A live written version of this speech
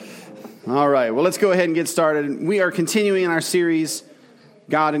All right, well, let's go ahead and get started. We are continuing in our series,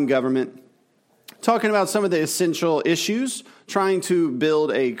 God and Government, talking about some of the essential issues, trying to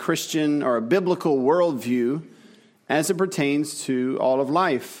build a Christian or a biblical worldview as it pertains to all of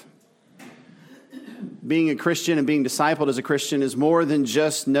life. Being a Christian and being discipled as a Christian is more than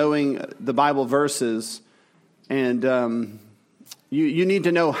just knowing the Bible verses, and you need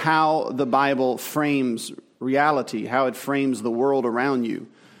to know how the Bible frames reality, how it frames the world around you.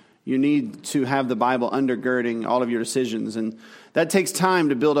 You need to have the Bible undergirding all of your decisions, and that takes time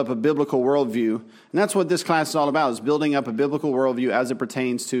to build up a biblical worldview. And that's what this class is all about, is building up a biblical worldview as it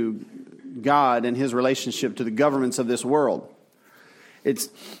pertains to God and His relationship to the governments of this world.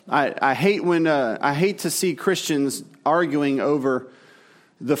 I hate to see Christians arguing over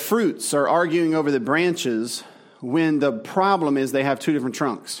the fruits or arguing over the branches when the problem is they have two different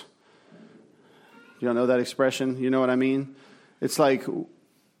trunks. You don't know that expression? You know what I mean? It's like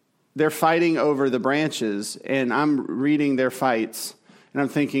they're fighting over the branches, and I'm reading their fights, and I'm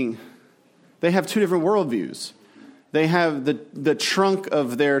thinking, they have two different worldviews. They have the trunk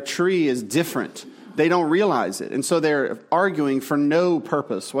of their tree is different. They don't realize it, and so they're arguing for no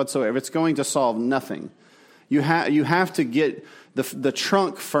purpose whatsoever. It's going to solve nothing. You have to get the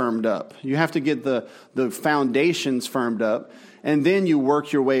trunk firmed up. You have to get the foundations firmed up, and then you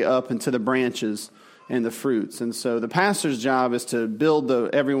work your way up into the branches and the fruits. And so the pastor's job is to build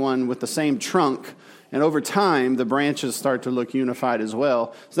everyone with the same trunk, and over time the branches start to look unified as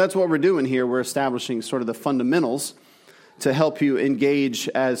well. So that's what we're doing here. We're establishing sort of the fundamentals to help you engage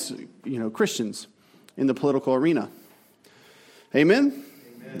as Christians in the political arena. Amen?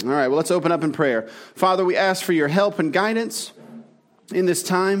 All right, well, let's open up in prayer. Father, we ask for your help and guidance in this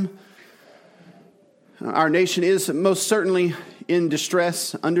time. Our nation is most certainly in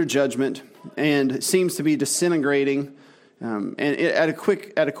distress, under judgment, and seems to be disintegrating and at a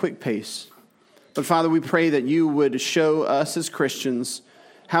quick pace. But Father, we pray that you would show us as Christians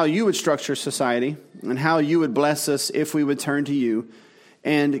how you would structure society and how you would bless us if we would turn to you,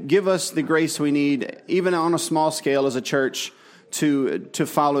 and give us the grace we need, even on a small scale as a church, to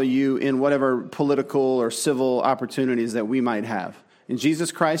follow you in whatever political or civil opportunities that we might have. In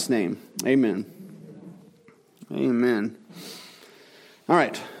Jesus Christ's name, amen. Amen. All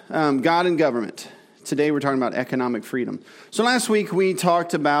right, God and government. Today we're talking about economic freedom. So last week we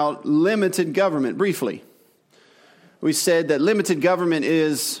talked about limited government briefly. We said that limited government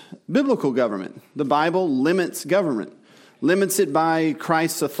is biblical government. The Bible limits government. Limits it by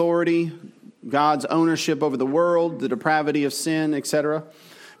Christ's authority, God's ownership over the world, the depravity of sin, etc.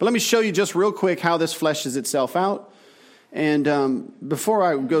 But let me show you just real quick how this fleshes itself out. And before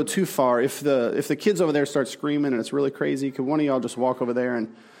I go too far, if the kids over there start screaming and it's really crazy, could one of y'all just walk over there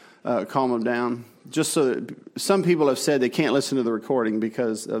and calm them down? Just so that some people have said they can't listen to the recording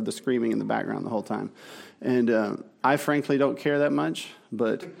because of the screaming in the background the whole time. And I frankly don't care that much,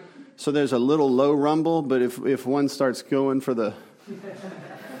 but so there's a little low rumble, but if one starts going for the...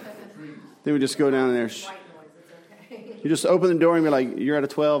 They would just go down there. You just open the door and be like, you're at a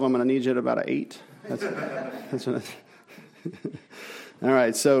 12, I'm going to need you at about an 8. That's what all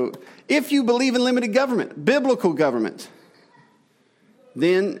right, so if you believe in limited government, biblical government,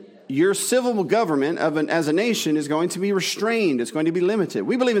 then your civil government as a nation is going to be restrained. It's going to be limited.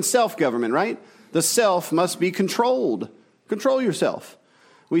 We believe in self-government, right? The self must be controlled. Control yourself.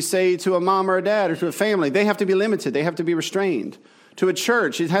 We say to a mom or a dad or to a family, they have to be limited. They have to be restrained. To a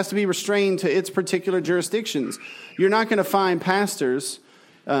church, it has to be restrained to its particular jurisdictions. You're not going to find pastors,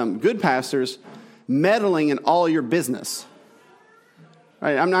 good pastors, meddling in all your business.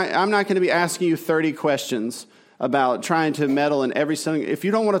 Right? I'm not going to be asking you 30 questions about trying to meddle in every single... If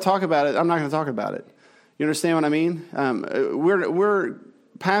you don't want to talk about it, I'm not going to talk about it. You understand what I mean?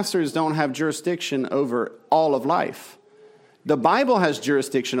 Pastors don't have jurisdiction over all of life. The Bible has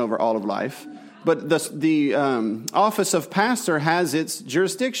jurisdiction over all of life, but the office of pastor has its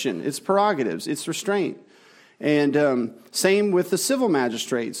jurisdiction, its prerogatives, its restraint. And same with the civil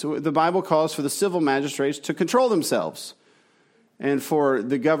magistrates. The Bible calls for the civil magistrates to control themselves and for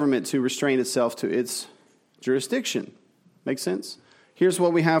the government to restrain itself to its jurisdiction. Make sense? Here's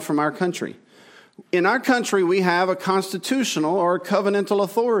what we have from our country. In our country, we have a constitutional or covenantal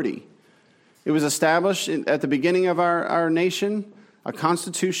authority. It was established at the beginning of our nation, a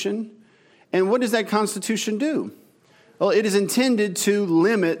constitution. And what does that constitution do? Well, it is intended to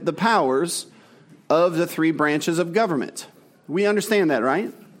limit the powers of the three branches of government. We understand that,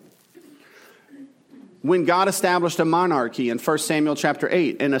 right? When God established a monarchy in 1 Samuel chapter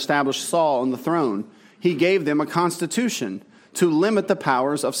 8 and established Saul on the throne, he gave them a constitution to limit the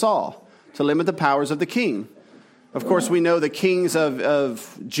powers of Saul, to limit the powers of the king. Of course, we know the kings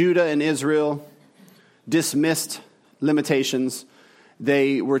of Judah and Israel dismissed limitations.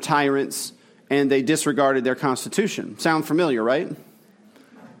 They were tyrants, and they disregarded their constitution. Sound familiar, right?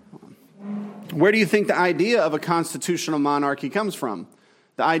 Where do you think the idea of a constitutional monarchy comes from?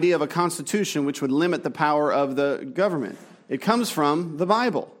 The idea of a constitution which would limit the power of the government. It comes from the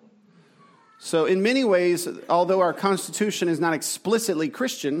Bible. So in many ways, although our Constitution is not explicitly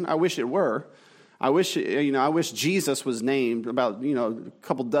Christian, I wish it were. I wish Jesus was named about, a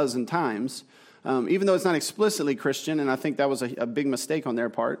couple dozen times. Even though it's not explicitly Christian, and I think that was a big mistake on their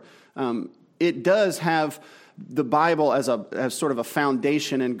part, it does have the Bible as sort of a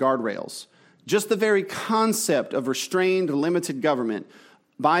foundation and guardrails. Just the very concept of restrained, limited government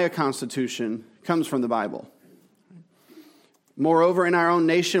by a constitution comes from the Bible. Moreover, in our own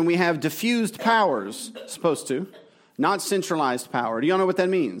nation, we have diffused powers, not centralized power. Do y'all know what that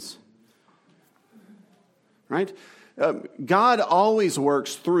means? Right? God always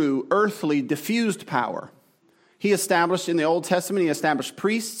works through earthly diffused power. He established in the Old Testament, he established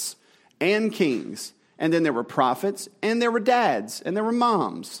priests and kings. And then there were prophets, and there were dads, and there were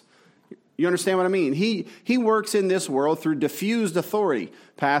moms. You understand what I mean? He works in this world through diffused authority.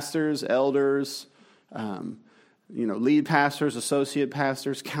 Pastors, elders, lead pastors, associate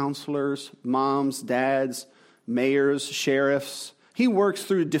pastors, counselors, moms, dads, mayors, sheriffs. He works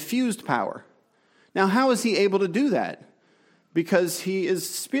through diffused power. Now, how is he able to do that? Because he is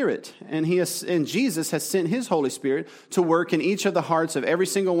Spirit, and Jesus has sent his Holy Spirit to work in each of the hearts of every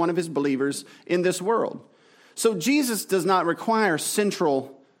single one of his believers in this world. So Jesus does not require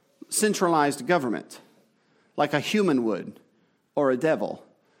centralized government like a human would or a devil.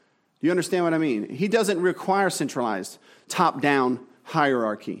 Do you understand what I mean? He doesn't require centralized, top-down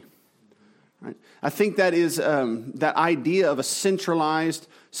hierarchy. Right? I think that is that idea of a centralized,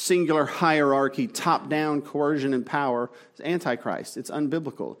 singular hierarchy, top-down coercion and power is antichrist. It's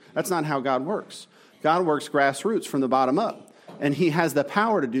unbiblical. That's not how God works. God works grassroots from the bottom up, and he has the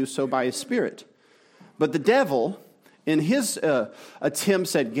power to do so by his Spirit. But the devil, in his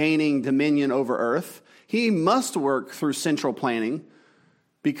attempts at gaining dominion over earth, he must work through central planning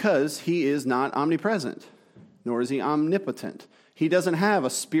because he is not omnipresent, nor is he omnipotent. He doesn't have a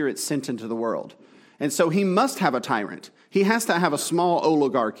spirit sent into the world. And so he must have a tyrant. He has to have a small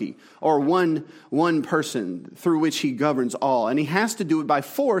oligarchy or one person through which he governs all. And he has to do it by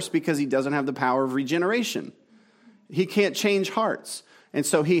force because he doesn't have the power of regeneration. He can't change hearts. And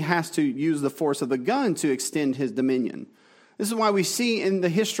so he has to use the force of the gun to extend his dominion. This is why we see in the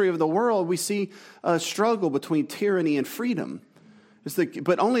history of the world, we see a struggle between tyranny and freedom.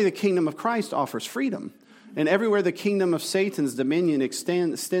 But only the kingdom of Christ offers freedom. And everywhere the kingdom of Satan's dominion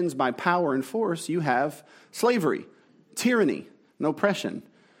extends by power and force, you have slavery, tyranny, and oppression.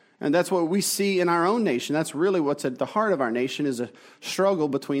 And that's what we see in our own nation. That's really what's at the heart of our nation, is a struggle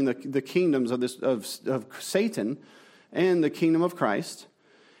between the kingdoms of Satan and the kingdom of Christ.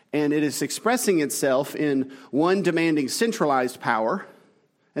 And it is expressing itself in one demanding centralized power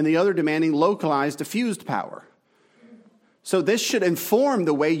and the other demanding localized, diffused power. So this should inform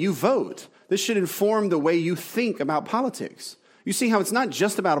the way you vote. This should inform the way you think about politics. You see how it's not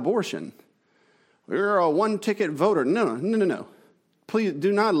just about abortion. You're a one-ticket voter. No. Please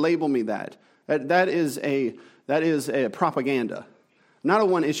do not label me that. That is a propaganda, not a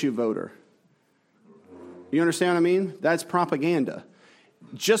one-issue voter. You understand what I mean? That's propaganda.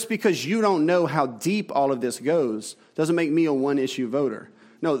 Just because you don't know how deep all of this goes doesn't make me a one-issue voter.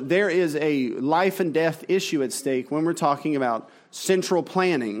 No, there is a life and death issue at stake when we're talking about central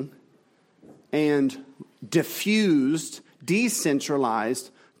planning and diffused,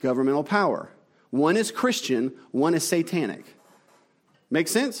 decentralized governmental power. One is Christian, one is satanic. Make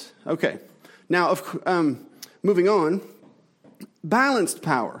sense? Okay. Now, moving on, balanced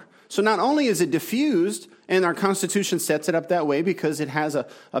power. So not only is it diffused, and our Constitution sets it up that way because it has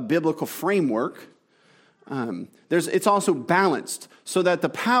a biblical framework, it's also balanced so that the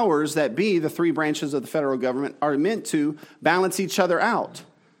powers that be, the three branches of the federal government, are meant to balance each other out,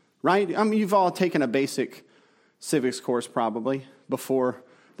 right? I mean, you've all taken a basic civics course probably before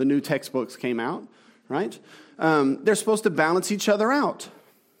the new textbooks came out, right? They're supposed to balance each other out.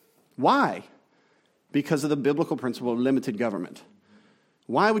 Why? Because of the biblical principle of limited government.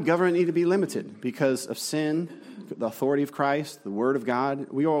 Why would government need to be limited? Because of sin, the authority of Christ, the Word of God.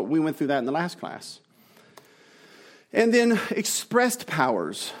 We went through that in the last class. And then expressed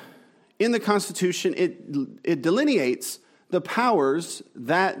powers. In the Constitution, it delineates the powers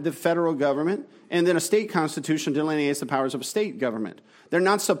that the federal government, and then a state constitution delineates the powers of a state government. They're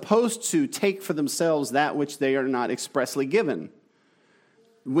not supposed to take for themselves that which they are not expressly given.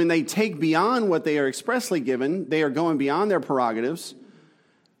 when they take beyond what they are expressly given, they are going beyond their prerogatives.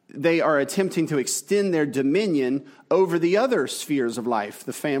 They are attempting to extend their dominion over the other spheres of life,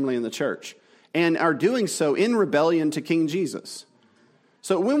 the family and the church, and are doing so in rebellion to King Jesus.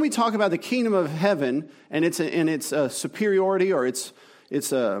 So when we talk about the kingdom of heaven and its superiority or its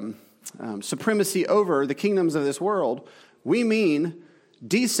supremacy over the kingdoms of this world, we mean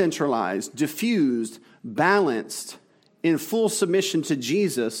decentralized, diffused, balanced, in full submission to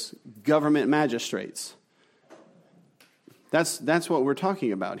Jesus, government magistrates. That's what we're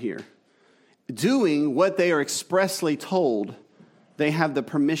talking about here. Doing what they are expressly told they have the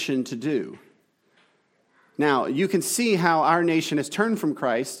permission to do. Now, you can see how our nation has turned from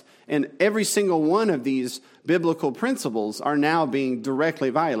Christ, and every single one of these biblical principles are now being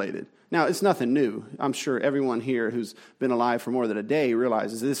directly violated. Now, it's nothing new. I'm sure everyone here who's been alive for more than a day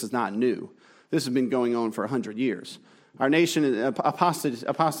realizes this is not new. This has been going on for 100 years. Our nation,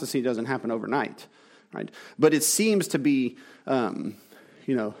 apostasy doesn't happen overnight, right? But it seems to be,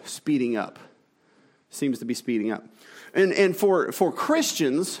 speeding up. Seems to be speeding up. And for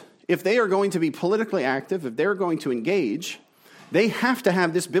Christians, if they are going to be politically active, if they're going to engage, they have to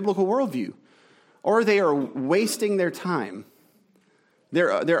have this biblical worldview, or they are wasting their time.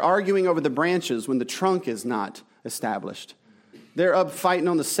 They're arguing over the branches when the trunk is not established. They're up fighting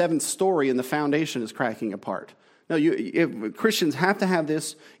on the seventh story and the foundation is cracking apart. No, if Christians have to have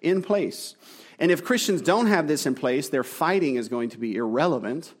this in place. And if Christians don't have this in place, their fighting is going to be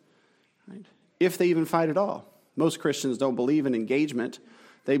irrelevant, right? If they even fight at all. Most Christians don't believe in engagement.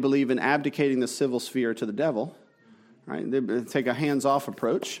 They believe in abdicating the civil sphere to the devil, right? They take a hands-off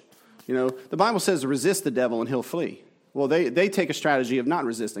approach. The Bible says resist the devil and he'll flee. Well, they take a strategy of not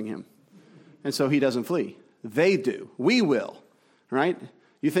resisting him. And so he doesn't flee. They do. We will, right?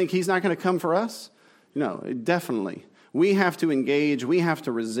 You think he's not going to come for us? No, definitely. We have to engage. We have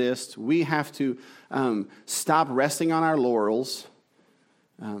to resist. We have to stop resting on our laurels,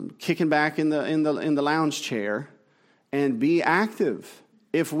 kicking back in the lounge chair, and be active.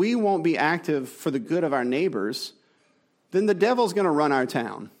 If we won't be active for the good of our neighbors, then the devil's going to run our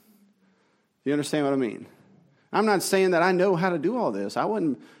town. You understand what I mean? I'm not saying that I know how to do all this. I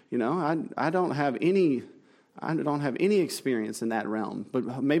wouldn't, I don't have any experience in that realm,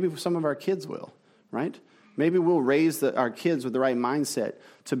 but maybe some of our kids will, right? Maybe we'll raise our kids with the right mindset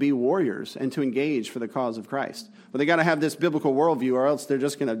to be warriors and to engage for the cause of Christ. But they got to have this biblical worldview, or else they're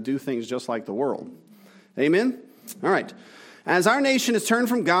just going to do things just like the world. Amen? All right. As our nation has turned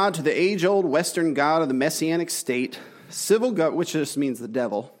from God to the age-old Western God of the Messianic state, which just means the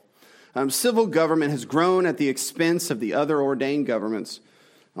devil, civil government has grown at the expense of the other ordained governments.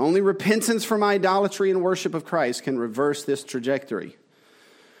 Only repentance from idolatry and worship of Christ can reverse this trajectory.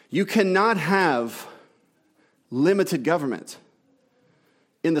 You cannot have limited government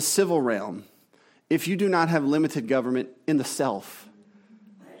in the civil realm if you do not have limited government in the self,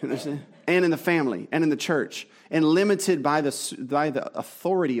 and in the family, and in the church, and limited by the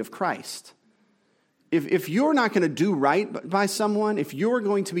authority of Christ. If you're not going to do right by someone, if you're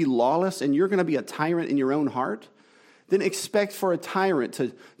going to be lawless and you're going to be a tyrant in your own heart, then expect for a tyrant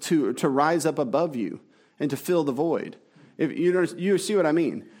to rise up above you and to fill the void. If you see what I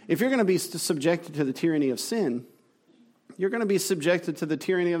mean? If you're going to be subjected to the tyranny of sin, you're going to be subjected to the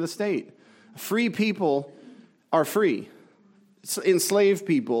tyranny of the state. Free people are free. Enslaved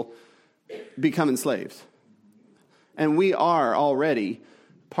people become enslaved. And we are already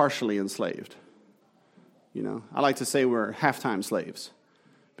partially enslaved. I like to say we're half-time slaves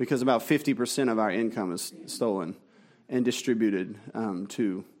because about 50% of our income is stolen and distributed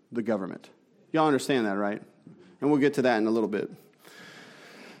to the government. Y'all understand that, right? And we'll get to that in a little bit.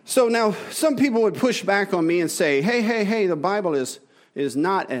 So now some people would push back on me and say, hey, the Bible is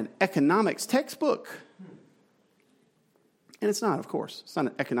not an economics textbook. And it's not, of course. It's not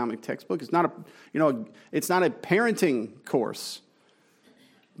an economic textbook. It's not a parenting course.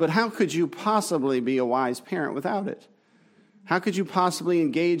 But how could you possibly be a wise parent without it? How could you possibly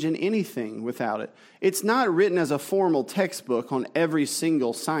engage in anything without it? It's not written as a formal textbook on every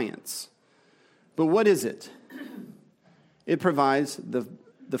single science. But what is it? It provides the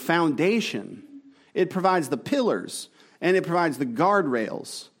foundation. It provides the pillars. And it provides the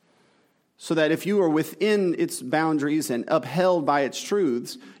guardrails. So that if you are within its boundaries and upheld by its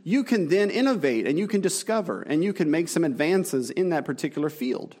truths, you can then innovate and you can discover and you can make some advances in that particular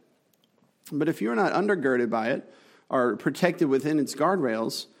field. But if you're not undergirded by it or protected within its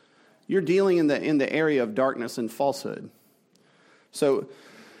guardrails, you're dealing in the area of darkness and falsehood. So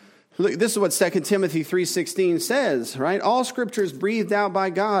Look, this is what 2 Timothy 3:16 says, right? All scripture is breathed out by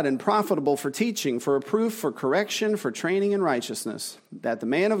God and profitable for teaching, for reproof, for correction, for training in righteousness, that the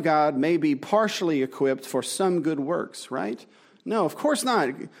man of God may be partially equipped for some good works, right? No, of course not.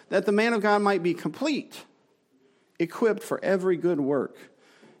 That the man of God might be complete, equipped for every good work,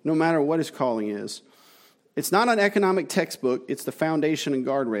 no matter what his calling is. It's not an economic textbook. It's the foundation and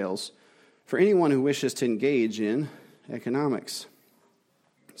guardrails for anyone who wishes to engage in economics.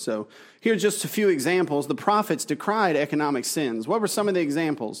 So here are just a few examples. The prophets decried economic sins. What were some of the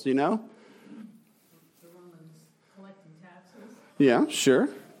examples? Do you know? The Romans collecting taxes. Yeah, sure.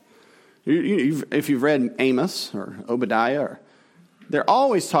 If you've read Amos or Obadiah, they're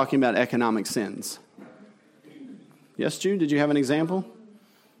always talking about economic sins. Yes, Jude, did you have an example?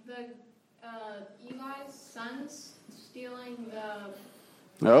 Eli's sons stealing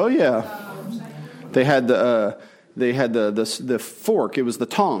the... Oh, yeah. They had the fork. It was the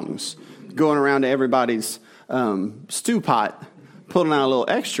tongs going around to everybody's stew pot, pulling out a little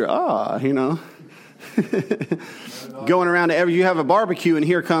extra. Going around to you have a barbecue, and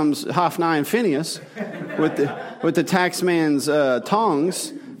here comes Hophni and Phinehas with the taxman's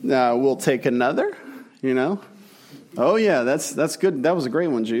tongs. We'll take another. Oh yeah, that's good. That was a great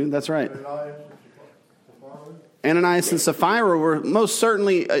one, Jude. That's right. Ananias and Sapphira were most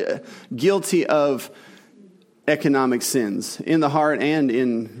certainly guilty of economic sins in the heart and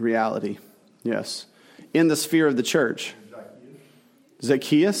in reality. Yes. In the sphere of the church.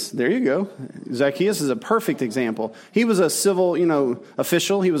 Zacchaeus, there you go. Zacchaeus is a perfect example. He was a civil,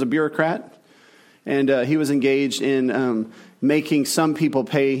 official. He was a bureaucrat. And he was engaged in making some people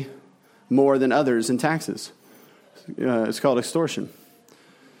pay more than others in taxes. It's called extortion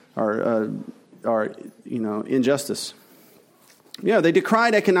or injustice. Yeah, they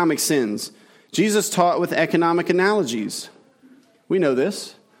decried economic sins. Jesus taught with economic analogies. We know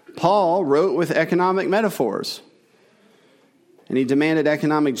this. Paul wrote with economic metaphors. And he demanded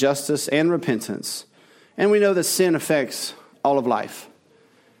economic justice and repentance. And we know that sin affects all of life.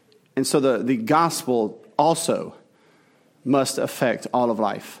 And so the gospel also must affect all of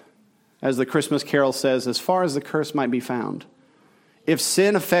life. As the Christmas carol says, as far as the curse might be found. If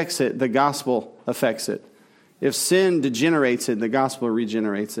sin affects it, the gospel affects it. If sin degenerates it, the gospel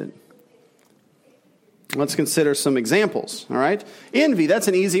regenerates it. Let's consider some examples, all right? Envy, that's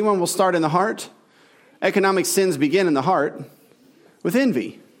an easy one. We'll start in the heart. Economic sins begin in the heart with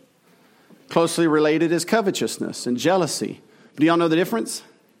envy. Closely related is covetousness and jealousy. Do y'all know the difference?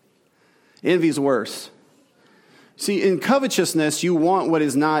 Envy is worse. See, in covetousness, you want what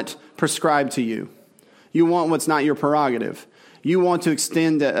is not prescribed to you. You want what's not your prerogative. You want to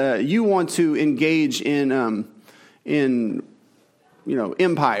extend. You want to engage in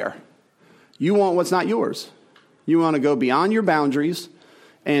empire. You want what's not yours. You want to go beyond your boundaries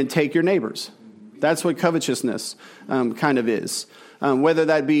and take your neighbors. That's what covetousness kind of is. Whether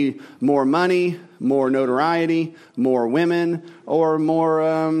that be more money, more notoriety, more women, or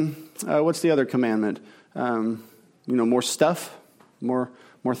more, what's the other commandment? More stuff, more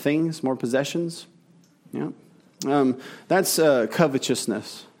things, more possessions. Yeah. That's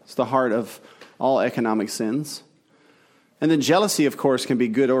covetousness. It's the heart of all economic sins. And then jealousy, of course, can be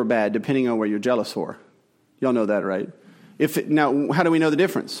good or bad, depending on what you're jealous for. Y'all know that, right? Now, how do we know the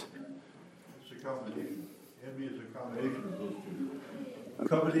difference? It's a combination. Envy is a combination of those two.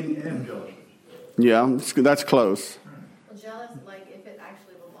 Coveting and jealousy. Yeah, that's close. Well, jealous, like if it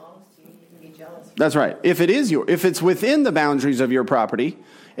actually belongs to you, you can be jealous. That's right. If it's within the boundaries of your property,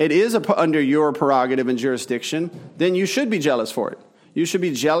 it is under your prerogative and jurisdiction, then you should be jealous for it. You should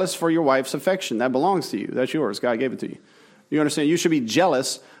be jealous for your wife's affection. That belongs to you. That's yours. God gave it to you. You understand? You should be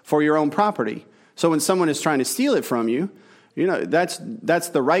jealous for your own property. So when someone is trying to steal it from you, that's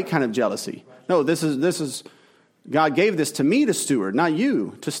the right kind of jealousy. No, this is God gave this to me to steward, not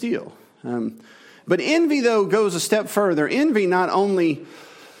you to steal. But envy, though, goes a step further. Envy not only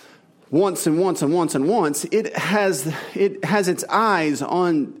wants and wants and wants and wants, it has its eyes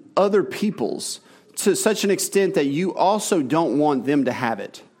on other people's to such an extent that you also don't want them to have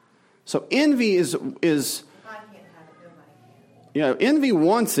it. So envy is envy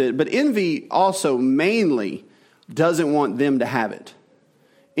wants it, but envy also mainly doesn't want them to have it.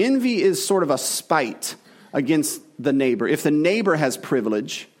 Envy is sort of a spite against the neighbor. If the neighbor has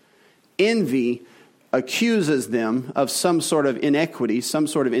privilege, envy accuses them of some sort of inequity, some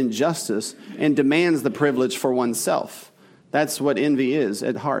sort of injustice, and demands the privilege for oneself. That's what envy is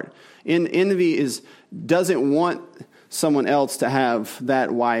at heart. Envy doesn't want someone else to have that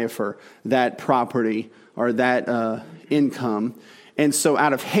wife or that property or that income. And so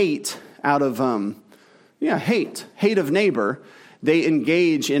out of hate of neighbor, they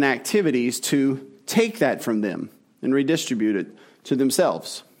engage in activities to take that from them and redistribute it to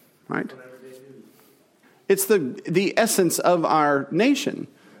themselves, right? It's the essence of our nation.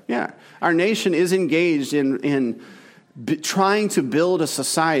 Yeah, our nation is engaged in trying to build a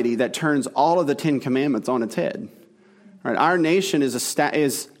society that turns all of the Ten Commandments on its head. Right? Our nation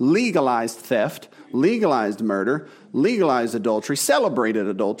is legalized theft, legalized murder, legalized adultery, celebrated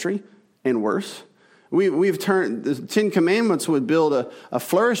adultery, and worse. We've turned the Ten Commandments would build a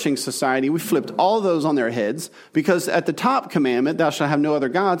flourishing society. We flipped all those on their heads because at the top commandment, thou shalt have no other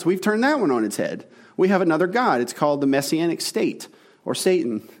gods, we've turned that one on its head. We have another God. It's called the Messianic state or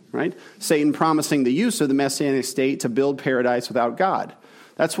Satan, right? Satan promising the use of the Messianic state to build paradise without God.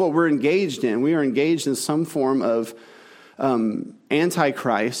 That's what we're engaged in. We are engaged in some form of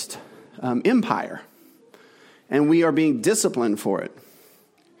antichrist empire, and we are being disciplined for it.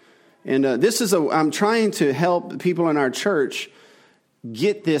 And I'm trying to help people in our church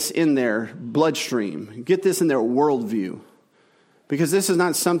get this in their bloodstream, get this in their worldview, because this is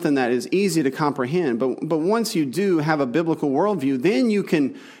not something that is easy to comprehend. But once you do have a biblical worldview, then you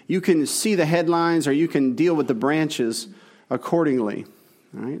can see the headlines or you can deal with the branches accordingly.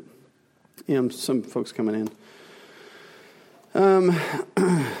 All right? Yeah, some folks coming in. All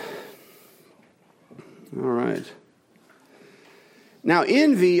right. Now,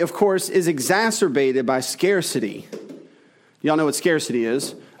 envy, of course, is exacerbated by scarcity. Y'all know what scarcity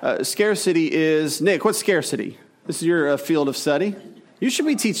is. Scarcity is, Nick, what's scarcity? This is your field of study. You should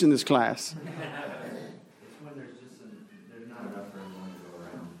be teaching this class. It's when there's not enough for everyone to go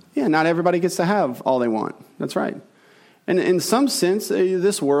around. Yeah, not everybody gets to have all they want. That's right. And in some sense,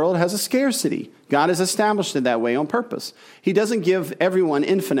 this world has a scarcity. God has established it that way on purpose. He doesn't give everyone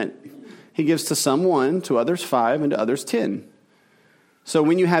infinite. He gives to some 1, to others 5, and to others 10. So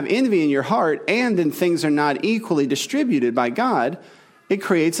when you have envy in your heart and then things are not equally distributed by God, it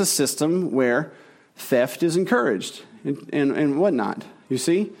creates a system where theft is encouraged and whatnot, you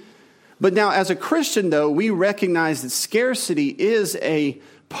see? But now as a Christian, though, we recognize that scarcity is a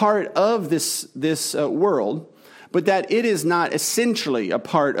part of this world, but that it is not essentially a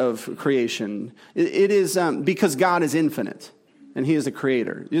part of creation. It is because God is infinite and he is the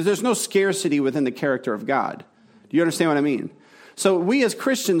creator. There's no scarcity within the character of God. Do you understand what I mean? So we as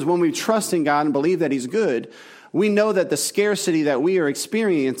Christians, when we trust in God and believe that he's good, we know that the scarcity that we are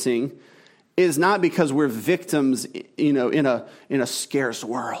experiencing is not because we're victims, in a scarce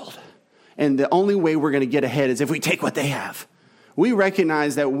world. And the only way we're going to get ahead is if we take what they have. We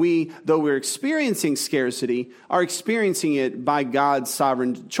recognize that though we're experiencing scarcity, are experiencing it by God's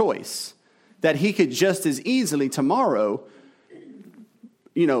sovereign choice. That he could just as easily tomorrow,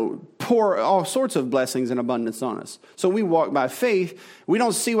 pour all sorts of blessings and abundance on us. So we walk by faith. We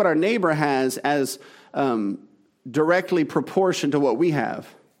don't see what our neighbor has as directly proportioned to what we have.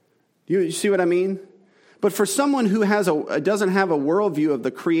 You see what I mean? But for someone who doesn't have a worldview of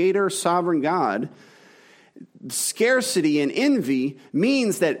the creator, sovereign God, scarcity and envy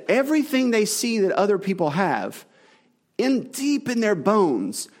means that everything they see that other people have, deep in their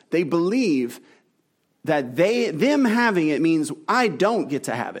bones, they believe that them having it means I don't get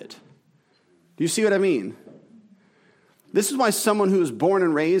to have it. Do you see what I mean? This is why someone who was born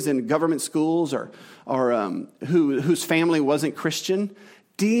and raised in government schools or whose family wasn't Christian,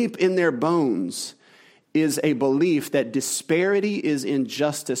 deep in their bones is a belief that disparity is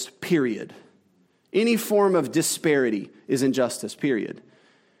injustice, period. Any form of disparity is injustice, period.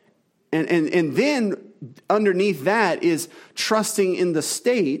 And then underneath that is trusting in the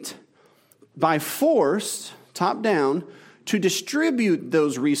state by force, top down, to distribute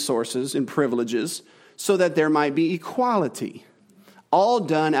those resources and privileges so that there might be equality. All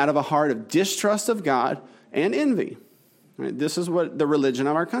done out of a heart of distrust of God and envy. Right? This is what the religion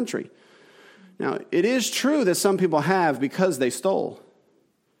of our country. Now, it is true that some people have because they stole.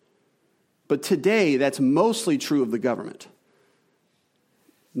 But today, that's mostly true of the government,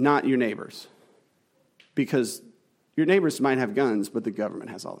 not your neighbors. Because your neighbors might have guns, but the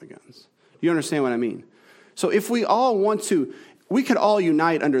government has all the guns. You understand what I mean? So if we all want to, we could all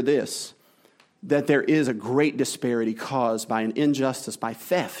unite under this, that there is a great disparity caused by an injustice, by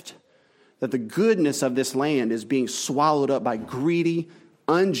theft, that the goodness of this land is being swallowed up by greedy,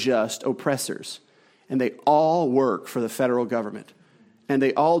 unjust oppressors. And they all work for the federal government. And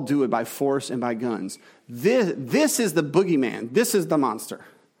they all do it by force and by guns. This is the boogeyman. This is the monster.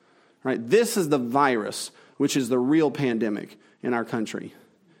 Right? This is the virus, which is the real pandemic in our country.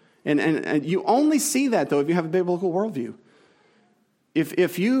 And you only see that, though, if you have a biblical worldview.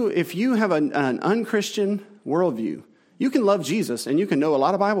 If you have an unchristian worldview, you can love Jesus and you can know a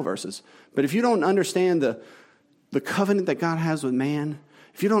lot of Bible verses. But if you don't understand the covenant that God has with man,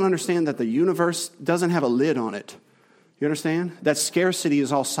 if you don't understand that the universe doesn't have a lid on it, you understand? That scarcity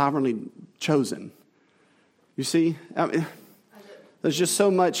is all sovereignly chosen. You see? I mean, there's just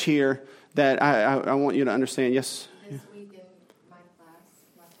so much here that I want you to understand. Yes? This week in my class,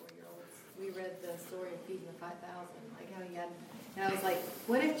 my 4-year-olds, we read the story of feeding the 5,000. Like how he had, and I was like,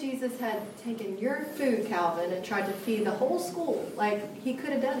 what if Jesus had taken your food, Calvin, and tried to feed the whole school? Like, he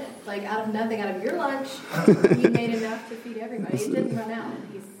could have done it. Like, out of nothing, out of your lunch, he made enough to feed everybody. It didn't run out.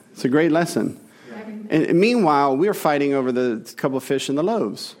 It's a great lesson. And meanwhile, we're fighting over the couple of fish and the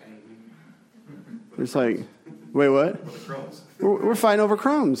loaves. It's like, wait, what? We're fighting over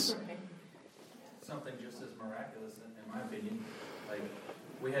crumbs. Something just as miraculous, in my opinion. Like,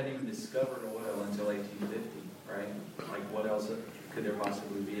 we hadn't even discovered oil until 1850, right? Like, what else could there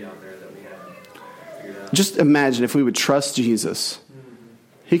possibly be out there that we haven't figured out? Just imagine if we would trust Jesus.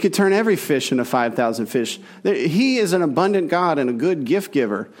 He could turn every fish into 5,000 fish. He is an abundant God and a good gift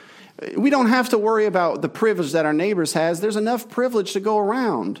giver. We don't have to worry about the privilege that our neighbors has. There's enough privilege to go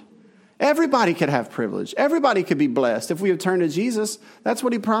around. Everybody could have privilege. Everybody could be blessed. If we have turned to Jesus, that's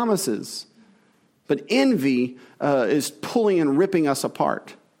what he promises. But envy is pulling and ripping us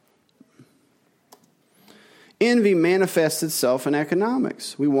apart. Envy manifests itself in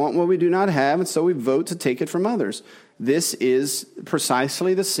economics. We want what we do not have, and so we vote to take it from others. This is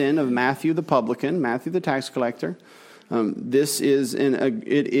precisely the sin of Matthew the publican, Matthew the tax collector. It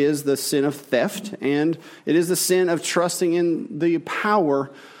is the sin of theft, and it is the sin of trusting in the power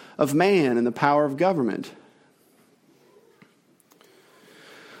of man and the power of government.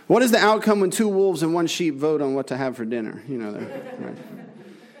 What is the outcome when 2 wolves and 1 sheep vote on what to have for dinner? You know,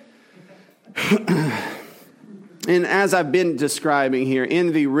 right. And as I've been describing here,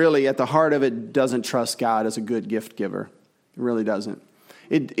 envy really, at the heart of it, doesn't trust God as a good gift giver. It really doesn't.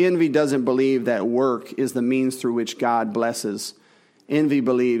 Envy doesn't believe that work is the means through which God blesses. Envy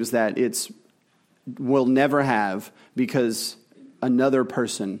believes that will never have because another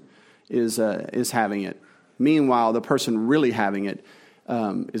person is having it. Meanwhile, the person really having it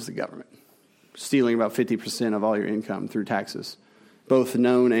is the government, stealing about 50% of all your income through taxes, both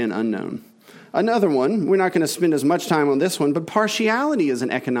known and unknown. Another one, we're not going to spend as much time on this one, but partiality is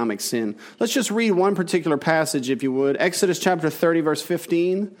an economic sin. Let's just read one particular passage, if you would. Exodus chapter 30, verse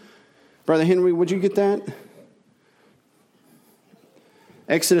 15. Brother Henry, would you get that?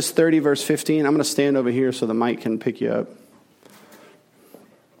 Exodus 30, verse 15. I'm going to stand over here so the mic can pick you up.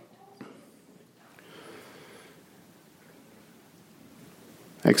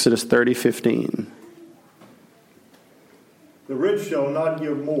 Exodus 30, 15. The rich shall not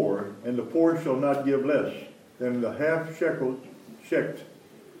give more, and the poor shall not give less than the half shekel checked,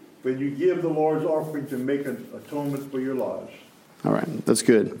 when you give the Lord's offering to make an atonement for your lives. All right, that's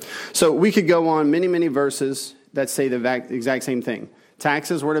good. So we could go on many, many verses that say the exact same thing.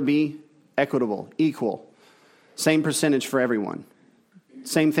 Taxes were to be equitable, equal, same percentage for everyone.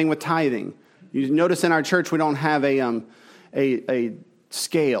 Same thing with tithing. You notice in our church we don't have a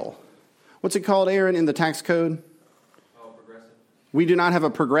scale. What's it called, Aaron, in the tax code? We do not have a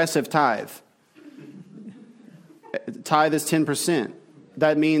progressive tithe. Tithe is 10%.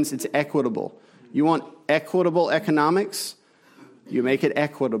 That means it's equitable. You want equitable economics? You make it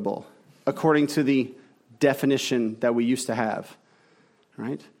equitable according to the definition that we used to have.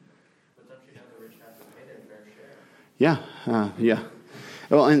 Right? But don't you know the rich have to pay their fair share? Yeah.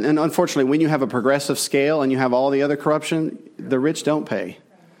 Well, and unfortunately, when you have a progressive scale and you have all the other corruption, the rich don't pay.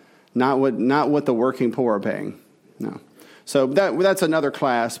 Not what the working poor are paying. No. So that's another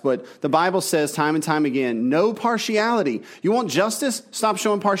class, but the Bible says time and time again, no partiality. You want justice? Stop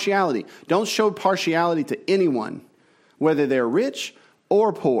showing partiality. Don't show partiality to anyone, whether they're rich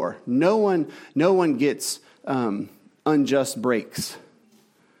or poor. No one gets unjust breaks.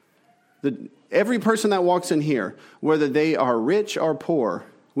 Every person that walks in here, whether they are rich or poor,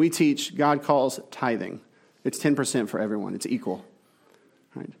 we teach, God calls tithing. It's 10% for everyone. It's equal.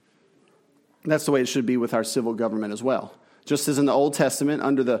 Right? That's the way it should be with our civil government as well. Just as in the Old Testament,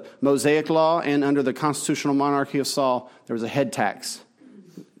 under the Mosaic law and under the constitutional monarchy of Saul, there was a head tax.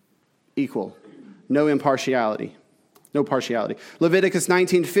 Equal. No impartiality. No partiality. Leviticus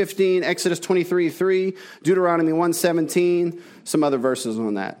 19:15, Exodus 23:3, Deuteronomy 1:17, some other verses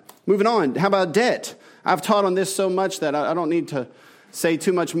on that. Moving on, how about debt? I've taught on this so much that I don't need to say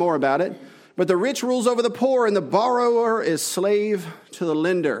too much more about it. But the rich rules over the poor, and the borrower is slave to the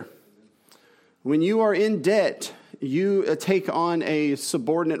lender. When you are in debt, you take on a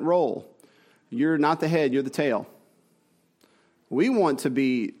subordinate role. You're not the head, you're the tail. We want to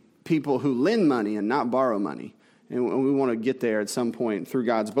be people who lend money and not borrow money. And we want to get there at some point through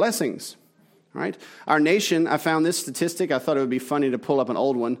God's blessings. All right? Our nation, I found this statistic. I thought it would be funny to pull up an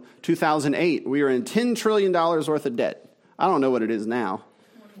old one. 2008, we were in $10 trillion worth of debt. I don't know what it is now.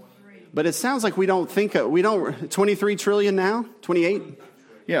 23. But it sounds like we don't 23 trillion now? 28?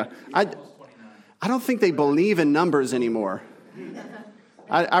 Yeah. I don't think they believe in numbers anymore.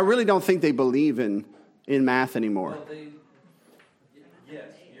 I really don't think they believe in math anymore. Well, yes,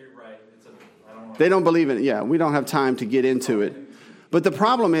 you're right. They don't believe in it. Yeah, we don't have time to get into it. But the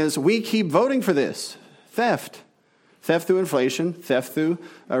problem is we keep voting for this. Theft. Theft through inflation, theft through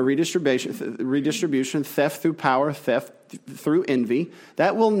redistribution, theft through power, theft through envy.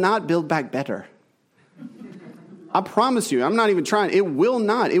 That will not build back better. I promise you, I'm not even trying. It will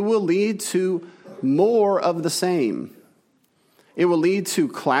not. It will lead to more of the same. It will lead to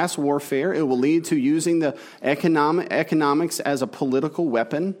class warfare. It will lead to using the economics as a political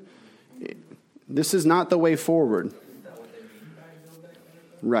weapon. This is not the way forward.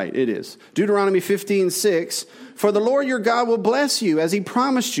 Right, it is. Deuteronomy 15:6, for the Lord your God will bless you as he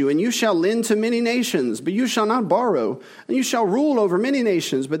promised you, and you shall lend to many nations, but you shall not borrow. And you shall rule over many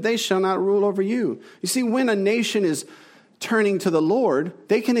nations, but they shall not rule over you. You see, when a nation is turning to the Lord,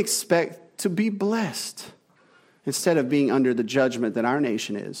 they can expect to be blessed instead of being under the judgment that our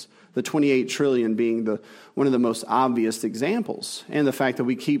nation is. The 28 trillion being one of the most obvious examples, and the fact that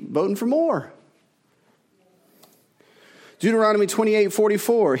we keep voting for more. Deuteronomy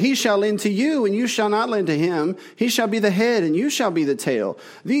 28:44, he shall lend to you, and you shall not lend to him. He shall be the head, and you shall be the tail.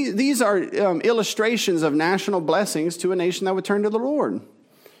 These are illustrations of national blessings to a nation that would turn to the Lord.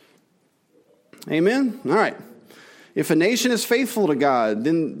 Amen? All right. If a nation is faithful to God,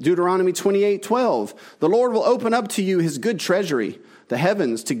 then Deuteronomy 28:12, the Lord will open up to you his good treasury, the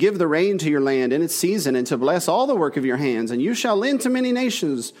heavens, to give the rain to your land in its season, and to bless all the work of your hands. And you shall lend to many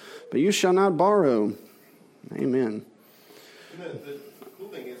nations, but you shall not borrow. Amen. The cool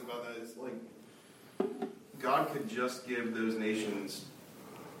thing is about that is, like, God could just give those nations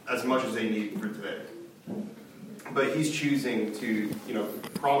as much as they need for today. But he's choosing to,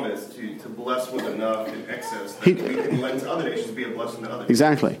 promise to bless with enough in excess that we can lend to other nations, be a blessing to others.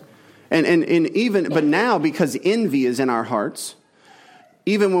 Exactly. But now, because envy is in our hearts,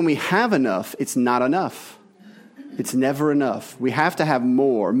 even when we have enough, it's not enough. It's never enough. We have to have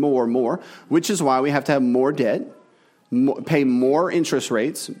more, which is why we have to have more debt, pay more interest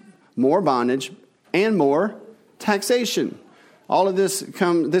rates, more bondage, and more taxation. All of this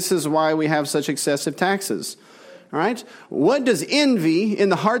is why we have such excessive taxes. All right? What does envy in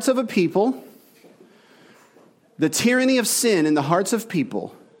the hearts of a people, the tyranny of sin in the hearts of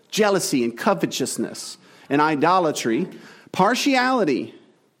people, jealousy and covetousness and idolatry, partiality,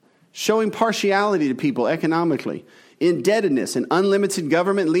 showing partiality to people economically, indebtedness and unlimited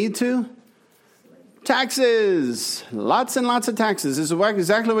government lead to? Taxes. Lots and lots of taxes. This is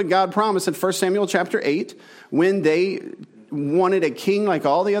exactly what God promised in 1 Samuel chapter 8 when they wanted a king like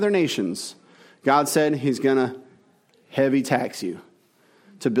all the other nations. God said he's going to heavy tax you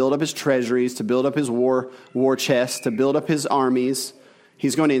to build up his treasuries, to build up his war chest, to build up his armies.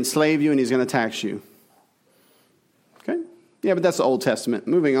 He's going to enslave you and he's going to tax you. Okay? Yeah, but that's the Old Testament.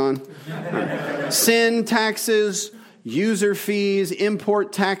 Moving on. Sin taxes, user fees,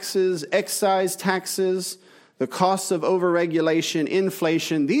 import taxes, excise taxes, the costs of overregulation,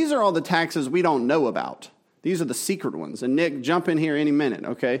 inflation. These are all the taxes we don't know about. These are the secret ones. And Nick, jump in here any minute,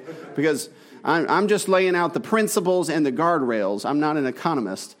 okay? Because I'm just laying out the principles and the guardrails. I'm not an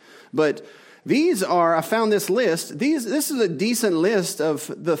economist. But I found this list. This is a decent list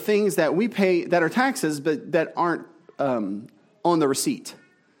of the things that we pay that are taxes, but that aren't on the receipt.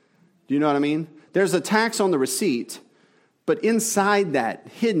 Do you know what I mean? There's a tax on the receipt, but inside that,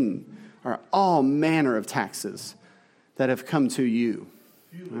 hidden, are all manner of taxes that have come to you.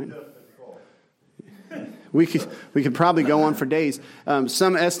 Right? We could probably go on for days.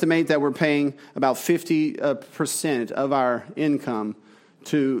 Some estimate that we're paying about 50% of our income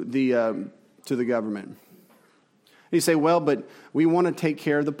to the government. You say, well, but we want to take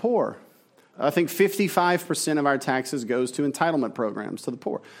care of the poor. I think 55% of our taxes goes to entitlement programs to the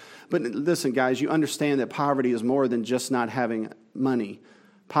poor. But listen, guys, you understand that poverty is more than just not having money.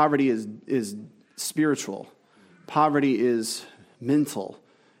 Poverty is spiritual. Poverty is mental.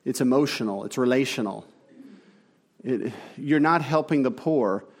 It's emotional. It's relational. You're not helping the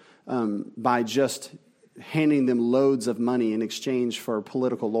poor by just handing them loads of money in exchange for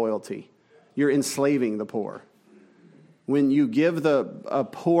political loyalty. You're enslaving the poor. When you give a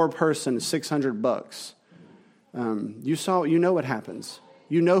poor person $600, you know what happens.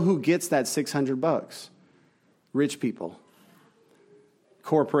 You know who gets that $600? Rich people,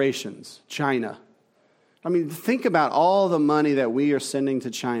 corporations, China. I mean, think about all the money that we are sending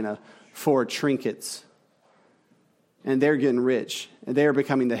to China for trinkets. And they're getting rich. And they're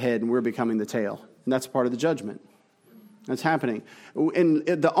becoming the head and we're becoming the tail. And that's part of the judgment. That's happening. And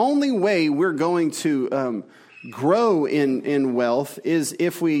the only way we're going to grow in wealth is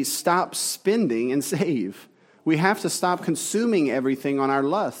if we stop spending and save. We have to stop consuming everything on our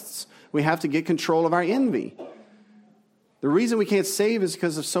lusts. We have to get control of our envy. The reason we can't save is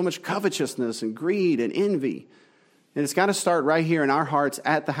because of so much covetousness and greed and envy. And it's got to start right here in our hearts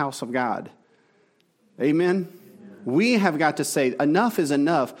at the house of God. Amen? We have got to say, enough is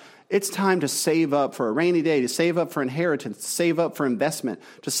enough. It's time to save up for a rainy day, to save up for inheritance, to save up for investment,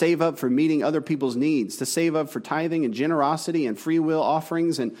 to save up for meeting other people's needs, to save up for tithing and generosity and free will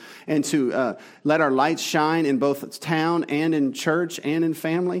offerings, and to let our lights shine in both town and in church and in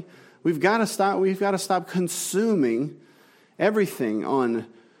family. We've got to stop consuming everything on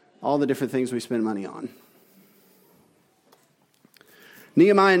all the different things we spend money on.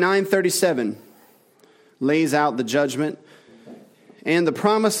 Nehemiah 9:37 lays out the judgment. And the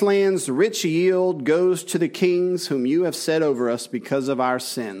promised land's rich yield goes to the kings whom you have set over us because of our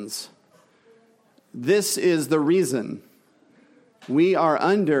sins. This is the reason we are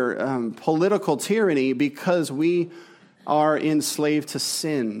under political tyranny, because we are enslaved to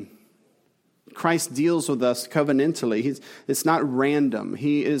sin. Christ deals with us covenantally. It's not random.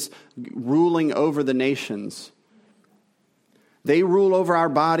 He is ruling over the nations. They rule over our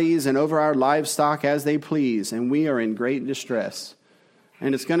bodies and over our livestock as they please, and we are in great distress.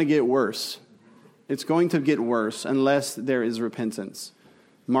 And it's going to get worse. It's going to get worse unless there is repentance.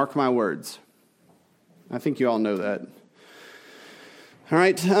 Mark my words. I think you all know that. All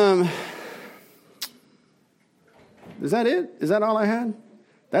right. Is that it? Is that all I had?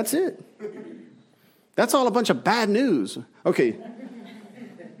 That's it. That's all a bunch of bad news. Okay.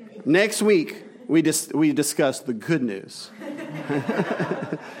 Next week, we discuss the good news.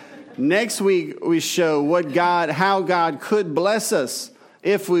 Next week, we show how God could bless us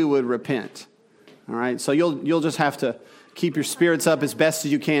if we would repent. All right, so you'll just have to keep your spirits up as best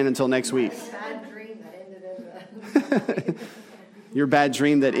as you can until next week. Bad dream that ended in Your bad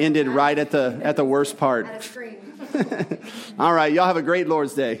dream that ended right at the worst part. at a scream. All right, y'all have a great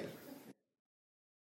Lord's Day.